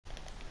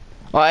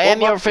I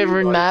am your map do you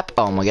favorite like? map.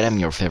 Oh my god, I'm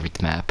your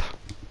favorite map.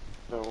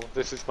 No,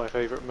 this is my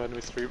favourite murder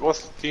mystery.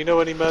 Do you know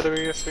any murder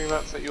mystery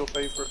maps that your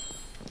favourite?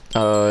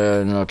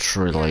 Not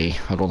really.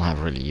 I don't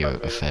have really a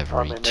I'm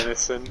favorite.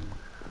 innocent.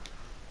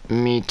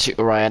 Me too,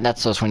 Ryan.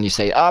 That's us when you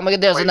say, "Oh my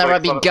God, there's an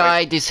Arabic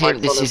guy. This him.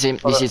 This is him.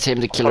 This is him,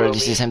 the killer.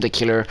 This is him, the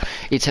killer.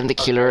 It's him, the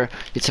killer.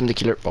 It's him, the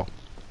killer." Oh,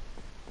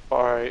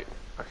 Alright,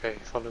 okay,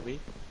 follow me.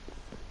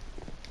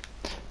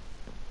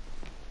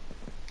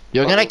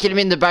 you're gonna kill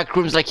me in the back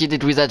rooms like you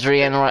did with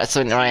Adrian,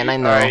 Ryan. I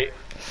know. Alright,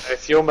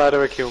 if you're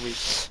murderer, kill me.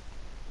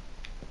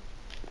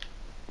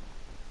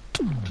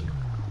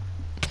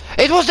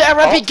 It was the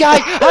Arabic guy.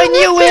 I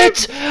knew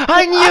it.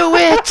 I knew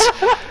it.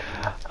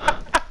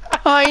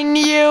 I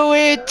knew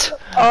it.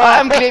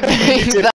 I'm clipping that.